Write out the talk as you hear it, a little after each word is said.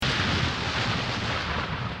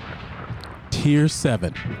Tier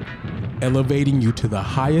 7, elevating you to the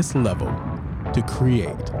highest level to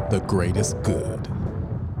create the greatest good.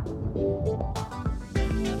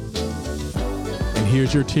 And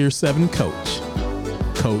here's your Tier 7 coach,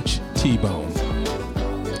 Coach T-Bone.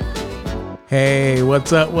 Hey,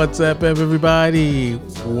 what's up, everybody?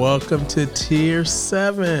 Welcome to Tier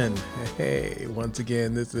 7. Hey, once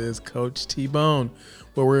again, this is Coach T-Bone,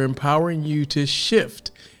 where we're empowering you to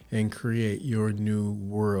shift and create your new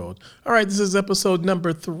world. All right, this is episode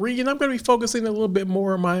number 3, and I'm going to be focusing a little bit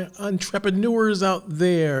more on my entrepreneurs out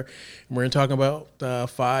there. And we're going to talk about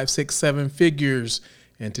 5, 6, 7 figures.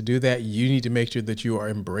 And to do that, you need to make sure that you are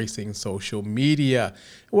embracing social media.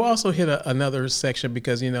 We'll also hit another section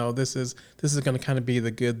because, this is going to kind of be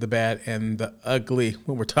the good, the bad, and the ugly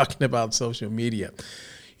when we're talking about social media.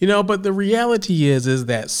 But the reality is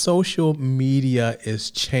that social media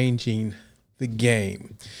is changing the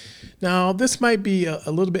game. Now, this might be a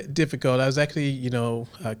little bit difficult. I was actually,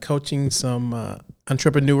 coaching some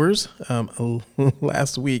entrepreneurs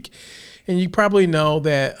last week. And you probably know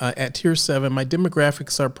that at Tier 7, my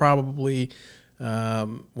demographics are probably,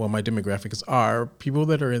 my demographics are people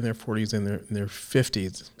that are in their 40s and their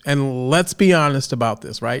 50s. And let's be honest about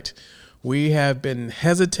this, right? We have been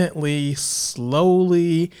hesitantly,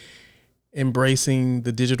 slowly embracing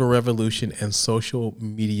the digital revolution and social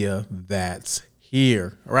media that's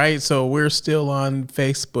here, right? So we're still on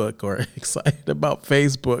Facebook or excited about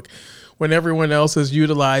Facebook when everyone else is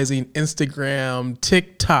utilizing Instagram,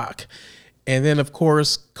 TikTok. And then, of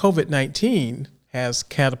course, COVID-19 has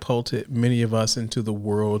catapulted many of us into the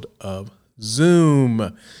world of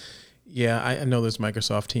Zoom. Yeah, I know there's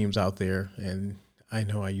Microsoft Teams out there, and I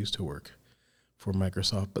know I used to work for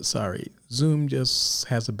Microsoft, but sorry, Zoom just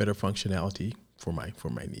has a better functionality for my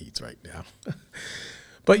needs right now.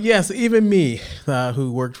 But yes, even me,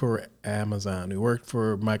 who worked for Amazon, who worked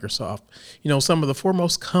for Microsoft, some of the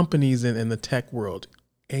foremost companies in the tech world,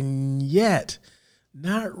 and yet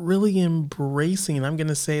not really embracing, I'm going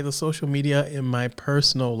to say, the social media in my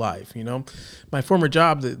personal life. My former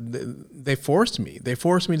job, they forced me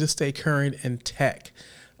to stay current in tech.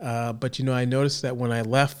 But, I noticed that when I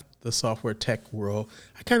left the software tech world,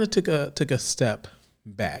 I kind of took a step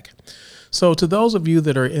back. So to those of you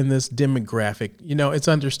that are in this demographic, it's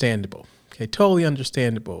understandable. Okay, totally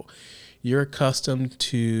understandable. You're accustomed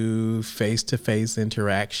to face-to-face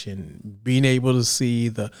interaction, being able to see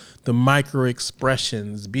the micro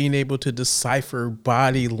expressions, being able to decipher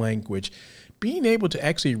body language, being able to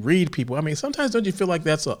actually read people. I mean, sometimes don't you feel like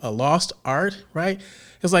that's a lost art, right?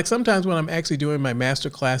 It's like sometimes when I'm actually doing my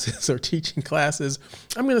master classes or teaching classes,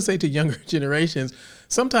 I'm going to say to younger generations,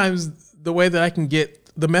 sometimes the way that I can get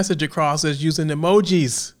the message across is using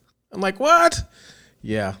emojis. I'm like, what?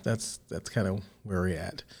 Yeah, that's kind of where we're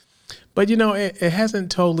at. But, it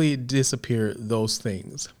hasn't totally disappeared, those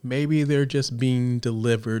things. Maybe they're just being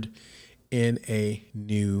delivered in a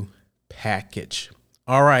new package.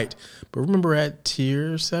 All right. But remember, at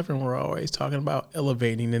Tier 7, we're always talking about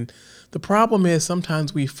elevating. And the problem is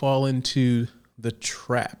sometimes we fall into the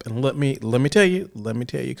trap. And let me tell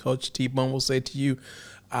you, Coach T-Bone will say to you,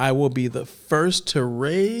 I will be the first to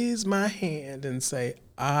raise my hand and say,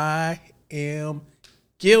 I am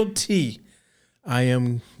guilty. I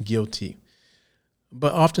am guilty.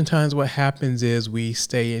 But oftentimes what happens is we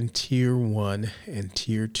stay in Tier 1 and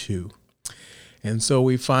Tier 2. And so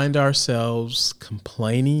we find ourselves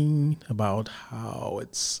complaining about how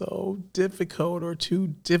it's so difficult or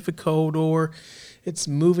too difficult, or it's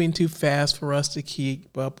moving too fast for us to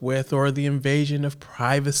keep up with, or the invasion of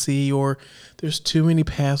privacy, or there's too many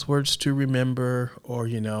passwords to remember, or,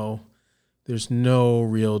 there's no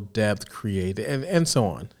real depth created, and so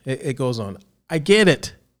on. It goes on. I get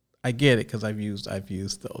it because I've used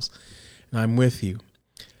those, and I'm with you.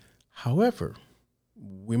 However,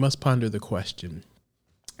 we must ponder the question.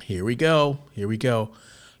 Here we go.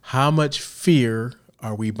 How much fear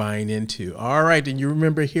are we buying into? All right. And you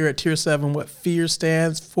remember here at Tier 7 what fear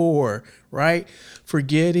stands for, right?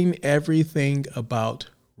 Forgetting everything about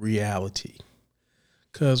reality.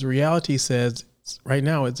 Because reality says right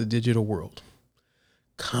now it's a digital world.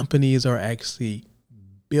 Companies are actually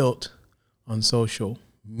built on social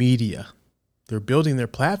media. They're building their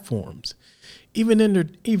platforms. Even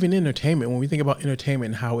entertainment, when we think about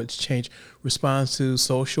entertainment and how it's changed, responds to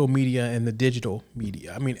social media and the digital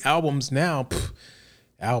media. I mean, albums now,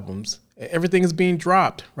 everything is being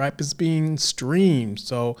dropped, right? It's being streamed.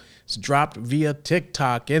 So it's dropped via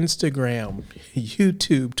TikTok, Instagram,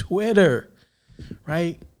 YouTube, Twitter,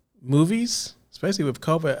 right? Movies, especially with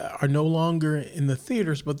COVID, are no longer in the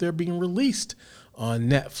theaters, but they're being released on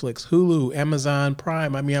Netflix, Hulu, Amazon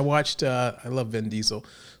Prime. I mean, I love Vin Diesel.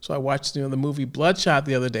 So I watched, the movie Bloodshot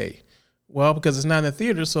the other day. Well, because it's not in the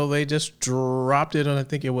theater, so they just dropped it on, I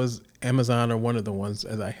think it was Amazon or one of the ones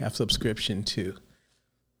that I have subscription to.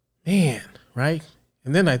 Man, right?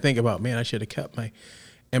 And then I think about, man, I should have kept my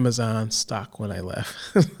Amazon stock when I left.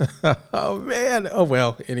 Oh, man. Oh,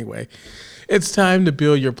 well, anyway, it's time to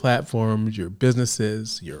build your platforms, your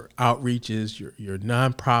businesses, your outreaches, your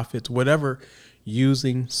nonprofits, whatever,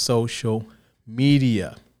 using social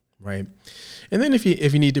media, right? And then if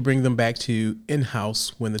you need to bring them back to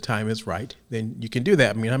in-house when the time is right, then you can do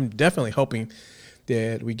that. I mean, I'm definitely hoping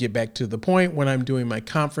that we get back to the point when I'm doing my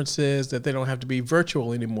conferences that they don't have to be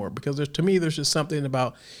virtual anymore, because to me, there's just something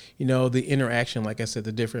about, the interaction, like I said,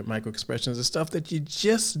 the different micro expressions and stuff that you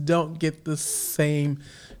just don't get the same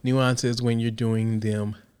nuances when you're doing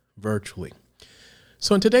them virtually.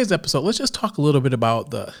 So in today's episode, let's just talk a little bit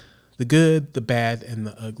about the good, the bad, and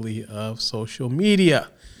the ugly of social media.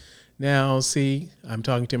 Now, see, I'm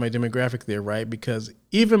talking to my demographic there, right? Because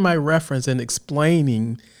even my reference and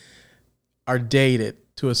explaining are dated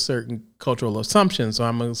to a certain cultural assumption. So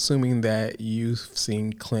I'm assuming that you've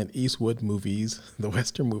seen Clint Eastwood movies, the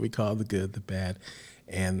Western movie called The Good, the Bad,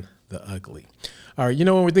 and the Ugly. All right,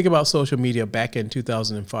 when we think about social media back in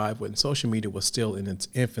 2005, when social media was still in its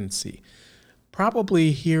infancy,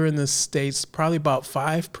 probably here in the States, probably about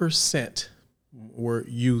 5% were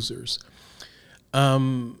users.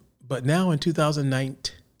 But now in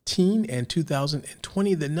 2019 and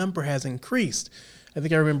 2020, the number has increased. I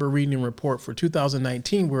think I remember reading a report for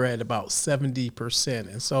 2019, we're at about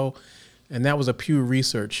 70%. And that was a Pew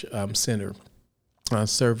Research Center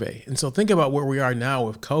survey. And so think about where we are now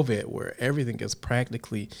with COVID, where everything is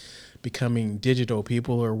practically becoming digital.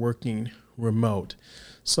 People are working remote.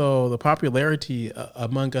 So the popularity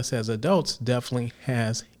among us as adults definitely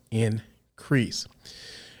has increased.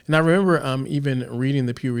 And I remember even reading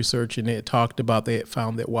the Pew Research, and they had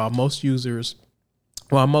found that while most use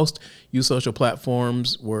social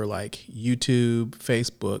platforms were like YouTube,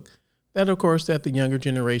 Facebook, that the younger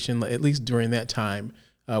generation, at least during that time,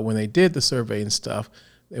 when they did the survey and stuff,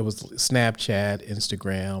 it was Snapchat,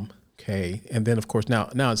 Instagram, okay, and then of course now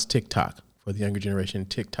it's TikTok for the younger generation.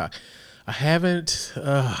 TikTok, I'm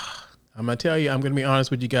gonna tell you, I'm gonna be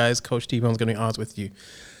honest with you guys. Coach T-Bone's gonna be honest with you.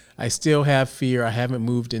 I still have fear. I haven't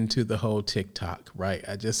moved into the whole TikTok, right?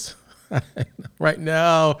 Right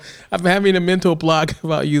now, I'm having a mental block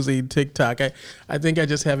about using TikTok. I think I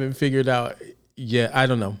just haven't figured out yet. I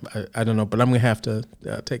don't know, but I'm going to have to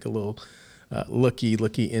take a little looky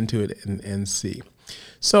into it and see.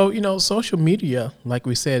 So, social media, like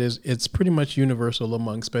we said, it's pretty much universal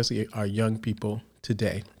among especially our young people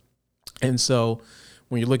today. And so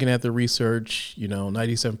when you're looking at the research,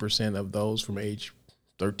 97% of those from age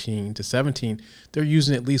 13 to 17, they're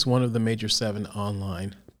using at least one of the major 7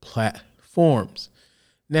 online platforms.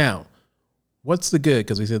 Now, what's the good?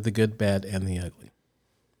 Because we said the good, bad, and the ugly.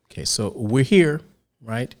 Okay, so we're here,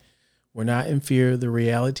 right? We're not in fear. The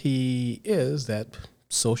reality is that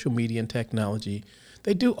social media and technology,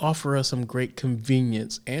 they do offer us some great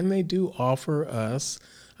convenience, and they do offer us,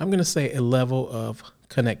 I'm going to say, a level of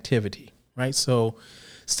connectivity, right? So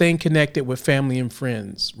staying connected with family and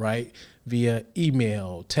friends, right? Via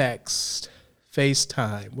email, text,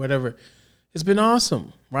 FaceTime, whatever. It's been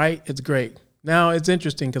awesome, right? It's great. Now it's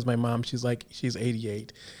interesting because my mom, she's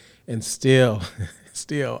 88, and still,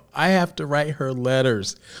 I have to write her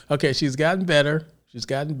letters. Okay, she's gotten better.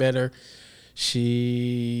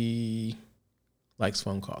 She likes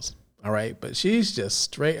phone calls. All right. But she's just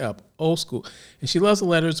straight up old school. And she loves the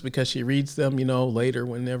letters because she reads them, later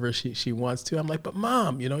whenever she wants to. I'm like, but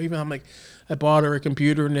Mom, I bought her a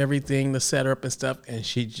computer and everything to set her up and stuff, and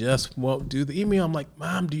she just won't do the email. I'm like,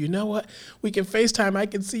 Mom, do you know what? We can FaceTime. I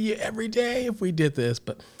can see you every day if we did this,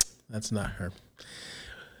 but that's not her.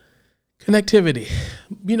 Connectivity,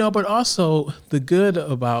 but also the good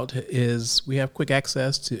about it is we have quick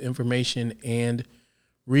access to information and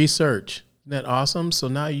research. Isn't that awesome? So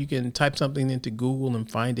now you can type something into Google and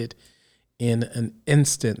find it in an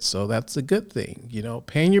instant. So that's a good thing.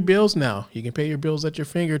 Paying your bills now. You can pay your bills at your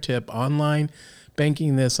fingertip. Online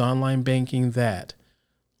banking this, online banking that.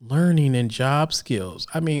 Learning and job skills.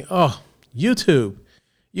 I mean, YouTube.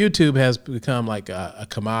 YouTube has become like a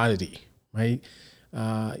commodity, right?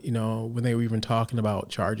 When they were even talking about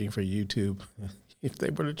charging for YouTube, if they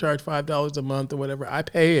were to charge $5 a month or whatever, I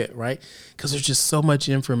pay it, right? Because there's just so much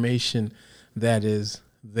information that is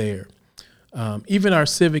there. Even our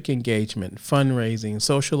civic engagement, fundraising,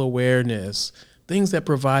 social awareness, things that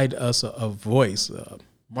provide us a voice,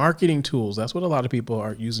 marketing tools. That's what a lot of people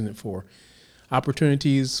are using it for.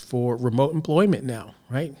 opportunities for remote employment now,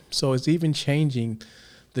 right? So it's even changing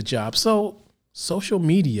the job. So social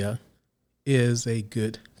media is a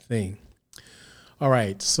good thing. All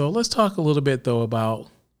right, so let's talk a little bit though about,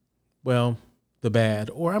 well, the bad,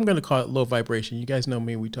 or I'm going to call it low vibration. You guys know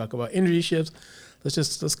me, we talk about energy shifts.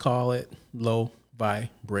 Let's call it low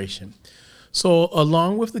vibration. So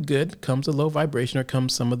along with the good comes the low vibration, or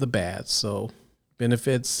comes some of the bad. So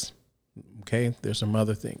benefits, okay, there's some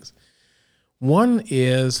other things. One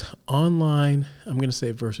is online, I'm going to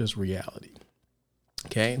say versus reality.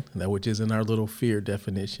 Okay, that which is in our little fear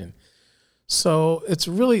definition. So it's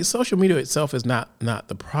really, social media itself is not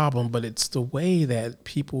the problem, but it's the way that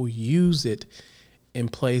people use it in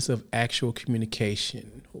place of actual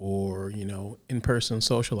communication or, in-person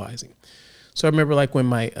socializing. So I remember like when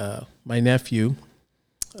my nephew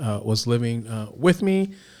was living with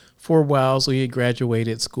me for a while. So he had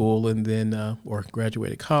graduated school and then, or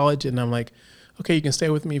graduated college. And I'm like, okay, you can stay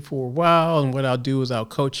with me for a while. And what I'll do is I'll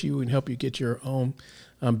coach you and help you get your own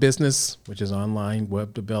business, which is online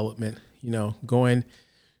web development, going,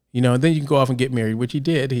 and then you can go off and get married, which he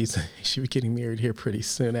did. He should be getting married here pretty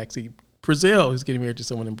soon. Actually, Brazil, he's getting married to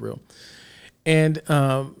someone in Brazil. And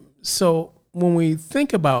so when we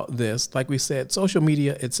think about this, like we said, social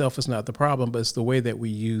media itself is not the problem, but it's the way that we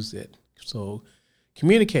use it. So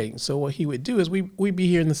communicating. So what he would do is we'd be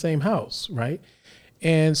here in the same house, right?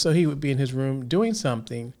 And so he would be in his room doing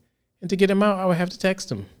something. And to get him out, I would have to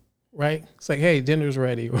text him, right? It's like, hey, dinner's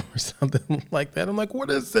ready or something like that. I'm like,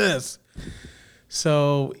 what is this?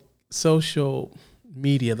 So social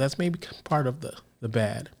media, that's maybe part of the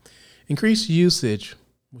bad. Increased usage.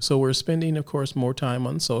 So we're spending, of course, more time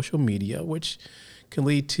on social media, which can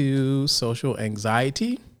lead to social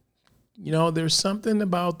anxiety. There's something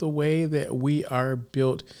about the way that we are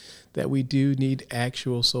built that we do need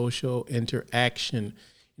actual social interaction.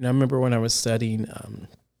 I remember when I was studying,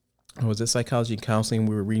 I was at psychology and counseling,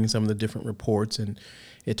 we were reading some of the different reports, and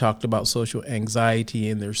it talked about social anxiety,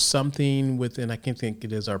 and there's something within, I can think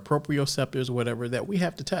it is our proprioceptors or whatever, that we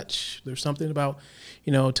have to touch. There's something about,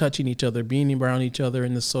 touching each other, being around each other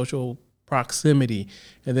in the social proximity.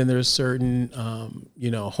 And then there's certain,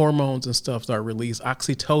 hormones and stuff that are released,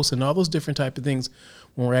 oxytocin, all those different type of things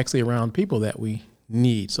when we're actually around people that we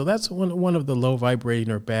need. So that's one of the low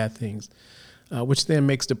vibrating or bad things, which then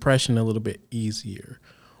makes depression a little bit easier.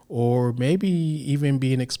 Or maybe even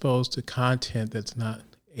being exposed to content that's not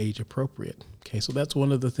age appropriate. Okay, so that's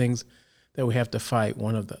one of the things that we have to fight,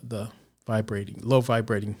 one of the low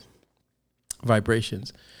vibrating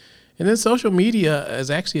vibrations. And then social media is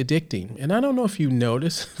actually addicting. And I don't know if you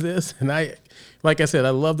notice this, and like I said, I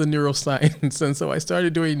love the neuroscience. And so I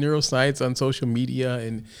started doing neuroscience on social media,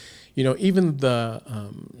 and, even the,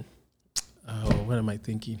 what am I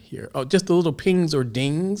thinking here? Oh, just the little pings or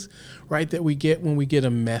dings, right, that we get when we get a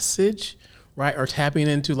message, right, or tapping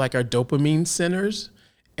into like our dopamine centers.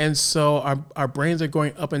 And so our brains are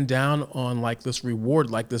going up and down on like this reward,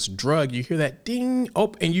 like this drug. You hear that ding,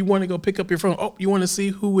 oh, and you want to go pick up your phone. Oh, you want to see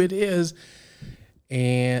who it is.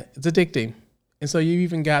 And it's addicting. And so you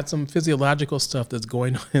even got some physiological stuff that's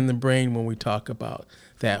going on in the brain when we talk about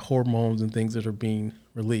that, hormones and things that are being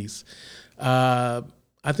released. I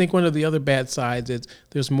think one of the other bad sides is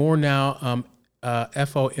there's more now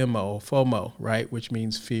FOMO, right, which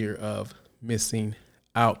means fear of missing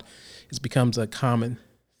out. It becomes a common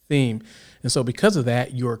theme. And so because of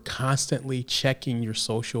that, you're constantly checking your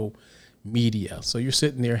social media. So you're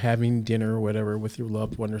sitting there having dinner or whatever with your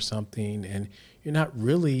loved one or something, and you're not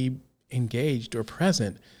really engaged or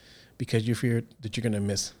present because you fear that you're going to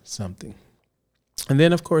miss something. And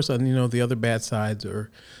then, of course, the other bad sides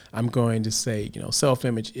are, I'm going to say,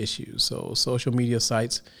 self-image issues. So social media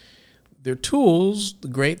sites, they're tools,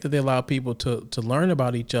 great that they allow people to learn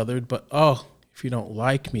about each other. But, if you don't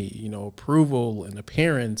like me, approval and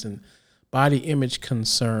appearance and body image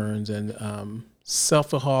concerns and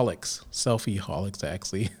selfie-holics,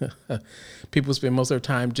 actually. People spend most of their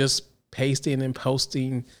time just pasting and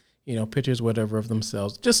posting, pictures, whatever, of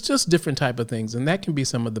themselves, just different type of things. And that can be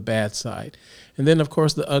some of the bad side. And then, of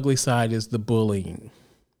course, the ugly side is the bullying.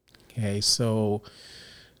 Okay, so,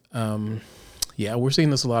 we're seeing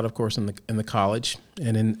this a lot, of course, in the college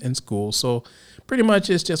and in school. So pretty much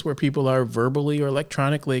it's just where people are verbally or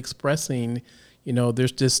electronically expressing,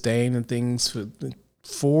 there's disdain and things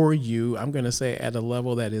for you, I'm going to say, at a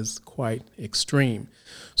level that is quite extreme.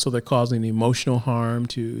 So they're causing emotional harm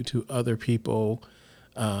to other people.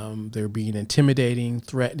 They're being intimidating,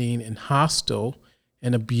 threatening, and hostile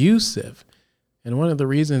and abusive. And one of the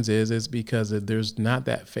reasons is because there's not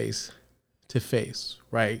that face to face,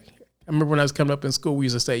 right? I remember when I was coming up in school, we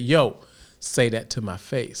used to say, yo, say that to my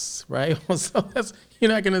face, right? So you're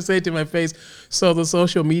not going to say it to my face. So the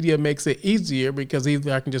social media makes it easier because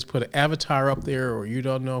either I can just put an avatar up there, or you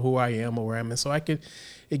don't know who I am or where I'm in. So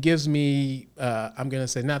it gives me, I'm going to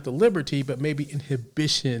say not the liberty, but maybe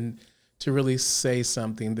inhibition to really say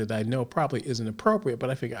something that I know probably isn't appropriate, but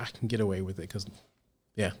I figure I can get away with it because,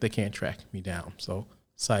 yeah, they can't track me down. So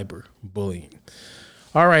cyber bullying.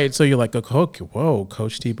 All right, so you're like, okay, whoa,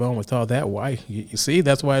 Coach T-Bone, with all that, why? You see,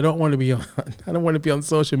 that's why I don't want to be on. I don't want to be on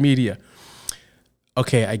social media.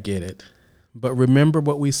 Okay, I get it, but remember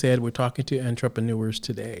what we said. We're talking to entrepreneurs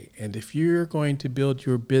today, and if you're going to build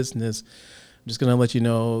your business, I'm just going to let you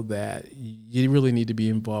know that you really need to be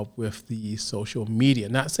involved with the social media.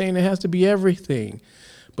 Not saying it has to be everything,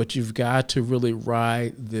 but you've got to really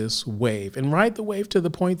ride this wave and ride the wave to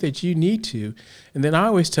the point that you need to. And then I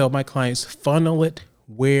always tell my clients, funnel it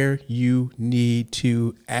where you need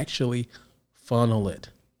to actually funnel it.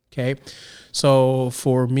 Okay. So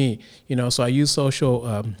for me, so I use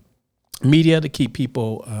social media to keep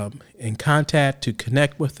people in contact, to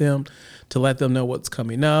connect with them, to let them know what's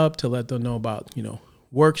coming up, to let them know about,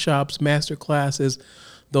 workshops, master classes,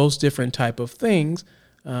 those different type of things.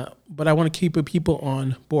 But I want to keep people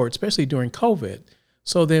on board, especially during COVID.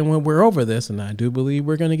 So then when we're over this, and I do believe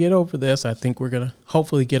we're going to get over this, I think we're going to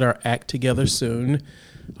hopefully get our act together soon.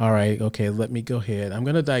 All right. Okay. Let me go ahead. I'm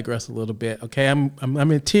going to digress a little bit. Okay. I'm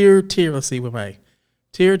in tier. Let's see what my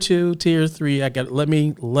tier 2, tier 3. Let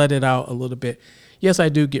me let it out a little bit. Yes, I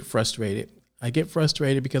do get frustrated. I get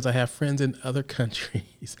frustrated because I have friends in other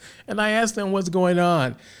countries and I ask them what's going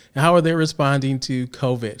on and how are they responding to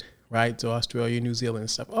COVID. Right, to Australia, New Zealand and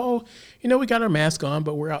stuff. Oh, we got our mask on,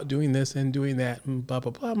 but we're out doing this and doing that and blah,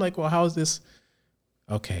 blah, blah. I'm like, well, how is this?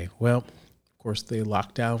 Okay, well, of course, they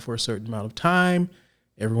locked down for a certain amount of time.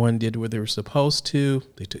 Everyone did what they were supposed to.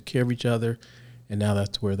 They took care of each other, and now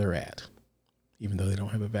that's where they're at, even though they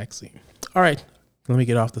don't have a vaccine. All right, let me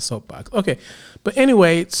get off the soapbox. Okay, but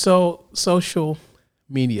anyway, so social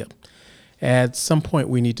media. At some point,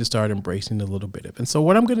 we need to start embracing a little bit of it. And so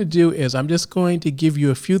what I'm going to do is I'm just going to give you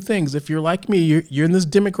a few things. If you're like me, you're in this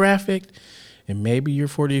demographic, and maybe you're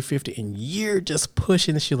 40 or 50, and you're just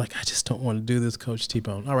pushing this. You're like, I just don't want to do this, Coach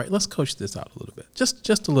T-Bone. All right, let's coach this out a little bit,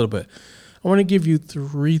 just a little bit. I want to give you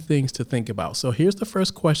 3 things to think about. So here's the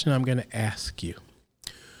first question I'm going to ask you.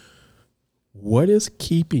 What is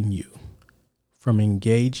keeping you from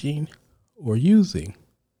engaging or using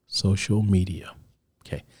social media?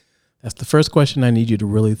 Okay. That's the first question I need you to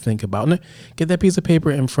really think about. Now, get that piece of paper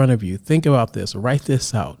in front of you. Think about this. Write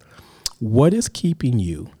this out. What is keeping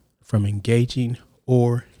you from engaging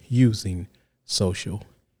or using social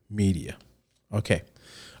media? Okay.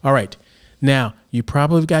 All right. Now, you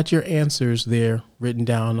probably got your answers there written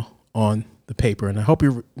down on the paper, and I hope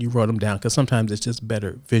you wrote them down because sometimes it's just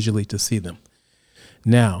better visually to see them.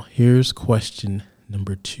 Now, here's question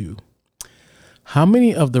number 2. How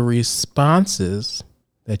many of the responses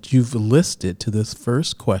that you've listed to this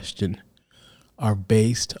first question are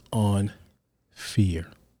based on fear?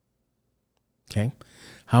 Okay.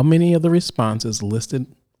 How many of the responses listed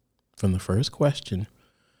from the first question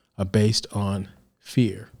are based on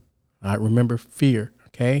fear? Remember fear,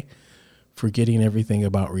 okay? Forgetting everything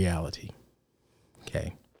about reality,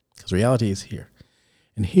 okay? Because reality is here.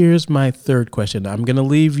 And here's my third question. I'm going to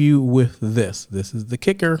leave you with this. This is the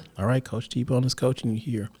kicker. All right, Coach T-Bone is coaching you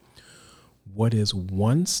here. What is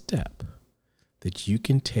one step that you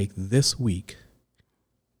can take this week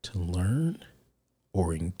to learn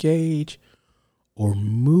or engage or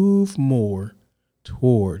move more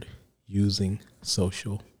toward using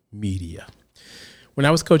social media? When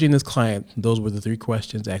I was coaching this client, those were the 3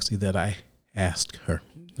 questions actually that I asked her.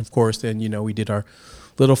 Of course, then, we did our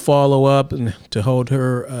little follow up and to hold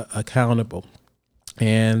her accountable.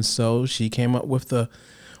 And so she came up with the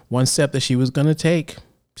one step that she was going to take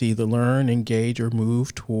to either learn, engage, or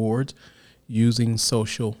move towards using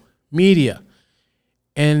social media.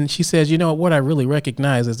 And she says, what I really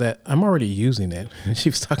recognize is that I'm already using it. And she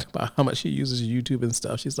was talking about how much she uses YouTube and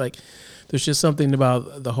stuff. She's like, there's just something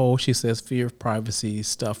about the whole, she says, fear of privacy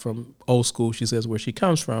stuff from old school. She says where she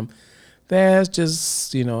comes from, that's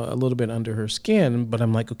just, a little bit under her skin. But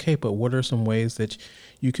I'm like, okay, but what are some ways that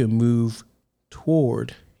you can move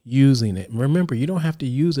toward using it? And remember, you don't have to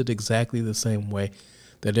use it exactly the same way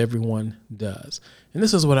that everyone does. And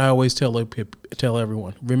this is what I always tell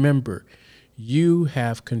everyone. Remember, you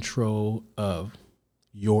have control of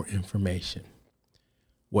your information,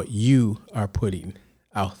 what you are putting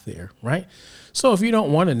out there, right? So if you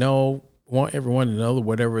don't want everyone to know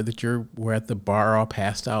whatever that we're at the bar all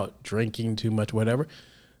passed out, drinking too much, whatever,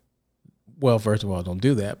 Well, first of all, don't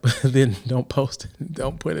do that, but then don't post it.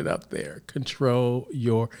 Don't put it up there. Control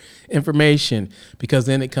your information, because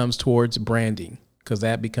then it comes towards branding, because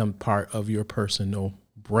that becomes part of your personal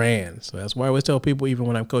brand. So that's why I always tell people, even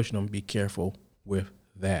when I'm coaching them, be careful with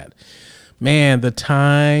that. Man, the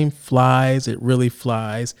time flies. It really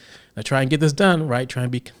flies. Now try and get this done, right? Try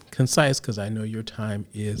and be concise, because I know your time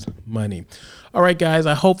is money. All right, guys,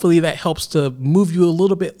 hopefully that helps to move you a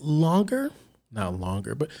little bit longer. Not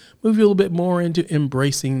longer, but move you a little bit more into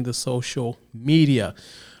embracing the social media.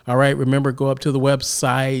 All right, remember, go up to the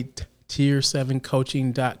website,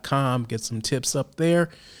 tier7coaching.com, get some tips up there.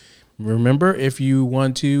 Remember, if you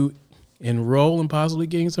want to enroll in possibly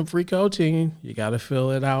getting some free coaching, you got to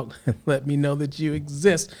fill it out and let me know that you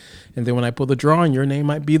exist. And then when I pull the drawing, your name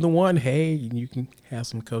might be the one. Hey, you can have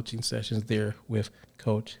some coaching sessions there with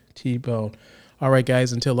Coach T-Bone. All right,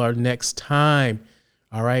 guys, until our next time.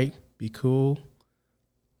 All right, be cool,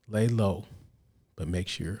 lay low, but make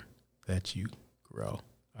sure that you grow.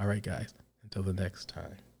 All right, guys, until the next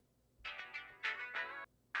time.